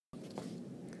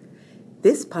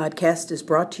This podcast is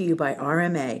brought to you by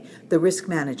RMA, the Risk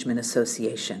Management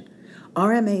Association.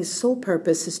 RMA's sole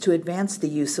purpose is to advance the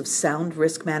use of sound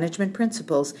risk management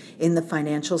principles in the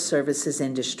financial services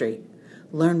industry.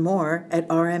 Learn more at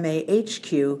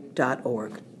rmahq.org.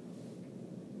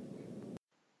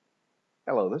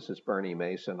 Hello, this is Bernie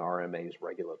Mason, RMA's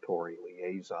Regulatory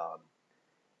Liaison.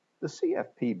 The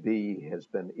CFPB has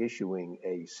been issuing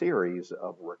a series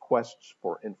of requests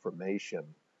for information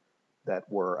that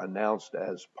were announced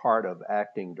as part of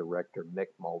Acting Director Mick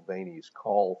Mulvaney's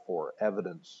call for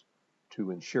evidence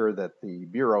to ensure that the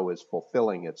Bureau is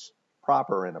fulfilling its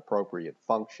proper and appropriate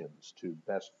functions to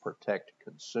best protect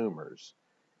consumers.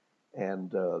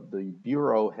 And the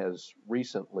Bureau has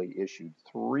recently issued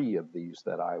 3 of these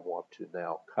that I want to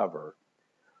now cover.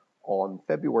 On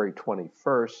February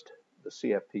 21st, the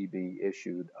CFPB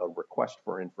issued a request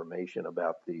for information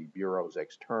about the Bureau's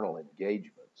external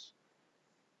engagements.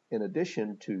 In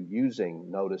addition to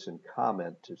using notice and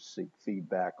comment to seek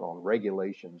feedback on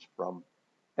regulations from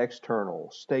external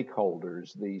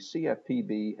stakeholders, the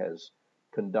CFPB has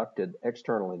conducted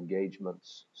external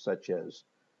engagements such as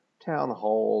town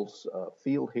halls,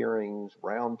 field hearings,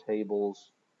 roundtables,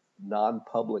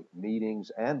 non-public meetings,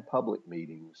 and public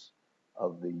meetings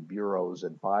of the Bureau's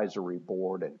advisory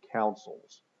board and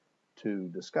councils to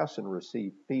discuss and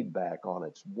receive feedback on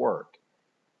its work.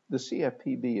 The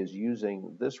CFPB is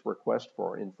using this request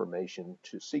for information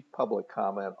to seek public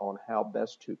comment on how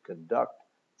best to conduct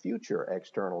future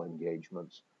external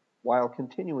engagements while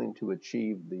continuing to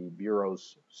achieve the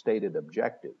Bureau's stated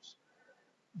objectives.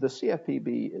 The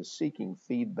CFPB is seeking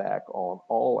feedback on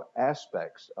all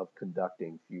aspects of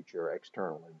conducting future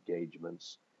external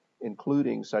engagements,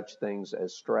 including such things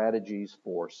as strategies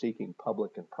for seeking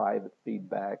public and private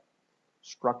feedback,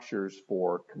 structures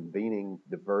for convening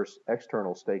diverse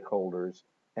external stakeholders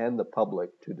and the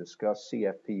public to discuss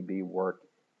CFPB work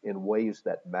in ways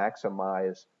that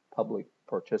maximize public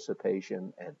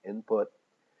participation and input,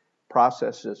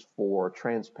 processes for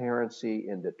transparency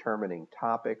in determining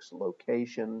topics,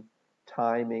 location,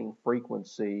 timing,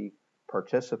 frequency,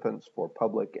 participants for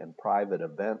public and private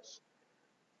events,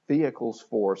 vehicles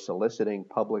for soliciting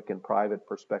public and private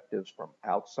perspectives from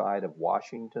outside of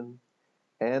Washington,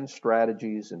 and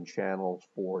strategies and channels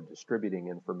for distributing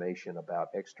information about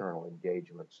external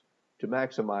engagements to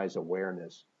maximize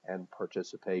awareness and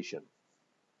participation.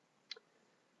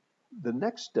 The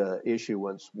next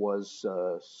issuance was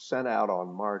sent out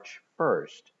on March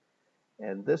 1st,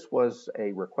 and this was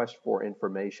a request for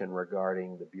information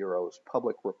regarding the Bureau's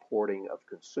public reporting of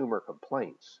consumer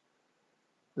complaints.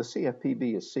 The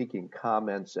CFPB is seeking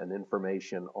comments and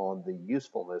information on the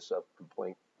usefulness of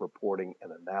complaint reporting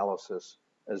and analysis,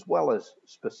 as well as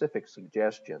specific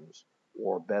suggestions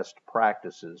or best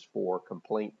practices for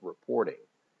complaint reporting.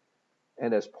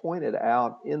 And as pointed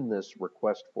out in this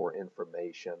request for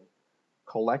information,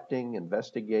 collecting,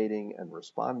 investigating, and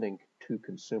responding to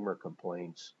consumer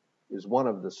complaints is one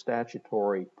of the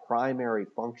statutory primary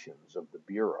functions of the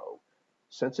Bureau.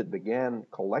 Since it began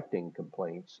collecting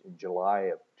complaints in July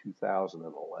of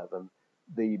 2011,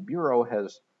 the Bureau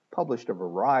has published a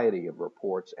variety of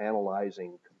reports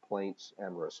analyzing complaints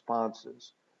and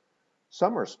responses.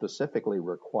 Some are specifically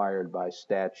required by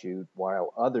statute,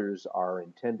 while others are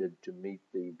intended to meet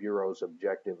the Bureau's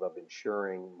objective of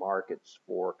ensuring markets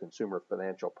for consumer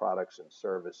financial products and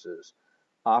services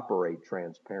operate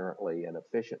transparently and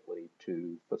efficiently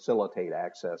to facilitate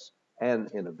access and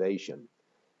innovation.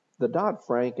 The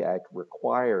Dodd-Frank Act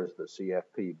requires the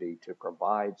CFPB to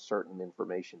provide certain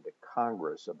information to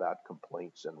Congress about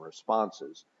complaints and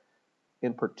responses.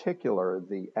 In particular,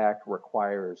 the Act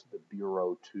requires the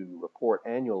Bureau to report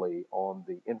annually on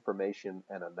the information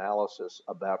and analysis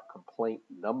about complaint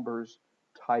numbers,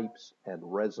 types, and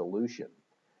resolution.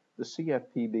 The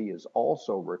CFPB is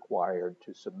also required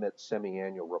to submit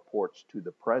semi-annual reports to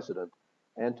the President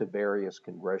and to various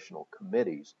congressional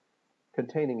committees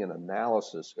containing an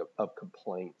analysis of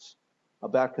complaints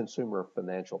about consumer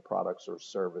financial products or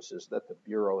services that the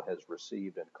Bureau has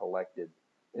received and collected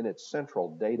in its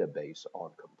central database on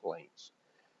complaints.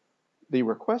 The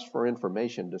request for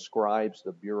information describes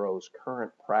the Bureau's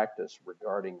current practice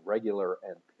regarding regular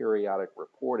and periodic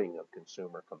reporting of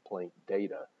consumer complaint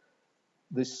data.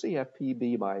 The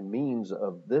CFPB, by means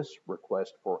of this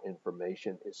request for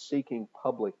information, is seeking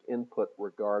public input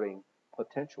regarding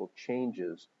potential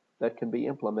changes that can be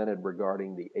implemented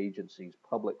regarding the agency's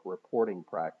public reporting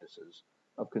practices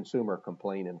of consumer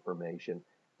complaint information,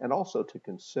 and also to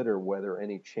consider whether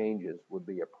any changes would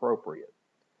be appropriate.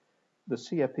 The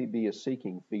CFPB is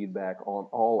seeking feedback on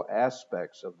all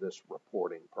aspects of this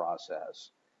reporting process,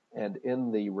 And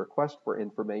in the request for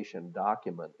information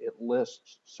document, it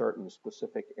lists certain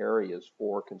specific areas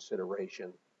for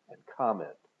consideration and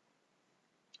comment.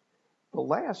 The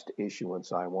last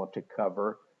issuance I want to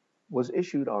cover was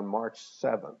issued on March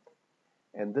 7th,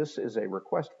 and this is a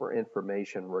request for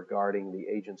information regarding the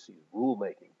agency's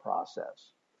rulemaking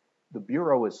process. The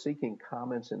Bureau is seeking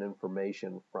comments and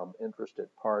information from interested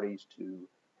parties to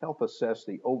help assess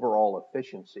the overall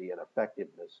efficiency and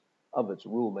effectiveness of its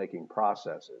rulemaking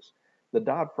processes. The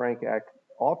Dodd-Frank Act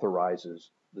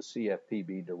authorizes the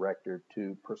CFPB director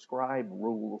to prescribe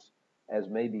rules as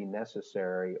may be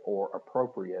necessary or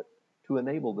appropriate to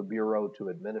enable the Bureau to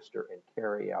administer and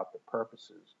carry out the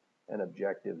purposes and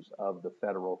objectives of the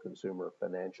federal consumer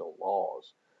financial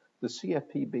laws. The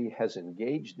CFPB has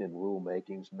engaged in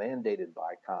rulemakings mandated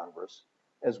by Congress,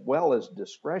 as well as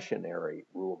discretionary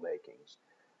rulemakings.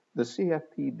 The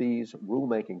CFPB's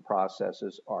rulemaking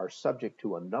processes are subject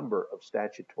to a number of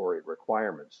statutory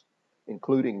requirements,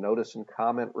 including notice and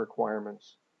comment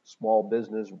requirements, small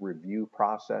business review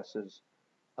processes,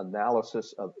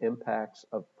 analysis of impacts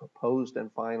of proposed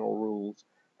and final rules,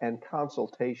 and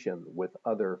consultation with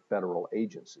other federal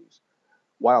agencies.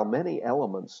 While many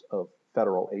elements of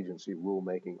federal agency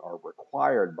rulemaking are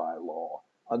required by law,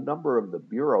 a number of the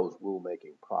Bureau's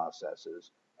rulemaking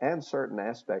processes and certain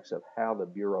aspects of how the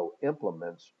Bureau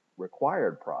implements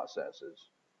required processes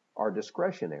are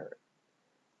discretionary.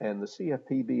 And the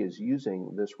CFPB is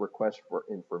using this request for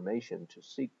information to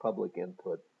seek public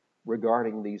input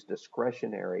regarding these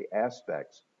discretionary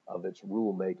aspects of its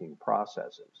rulemaking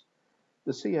processes.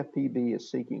 The CFPB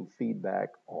is seeking feedback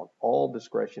on all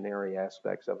discretionary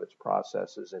aspects of its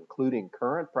processes, including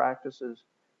current practices,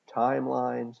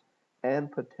 timelines,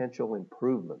 and potential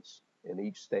improvements in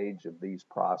each stage of these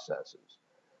processes.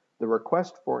 The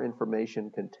request for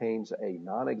information contains a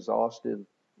non-exhaustive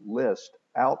list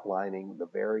outlining the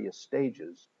various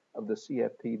stages of the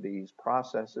CFPB's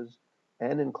processes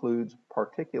and includes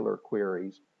particular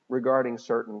queries regarding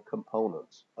certain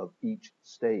components of each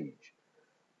stage.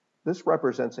 This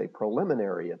represents a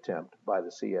preliminary attempt by the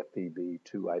CFPB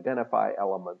to identify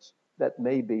elements that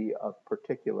may be of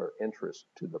particular interest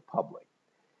to the public.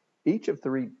 Each of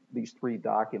these three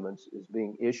documents is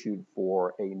being issued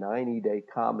for a 90-day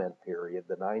comment period.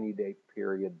 The 90-day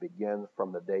period begins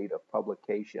from the date of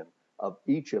publication of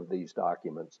each of these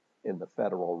documents in the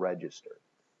Federal Register.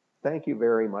 Thank you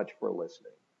very much for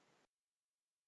listening.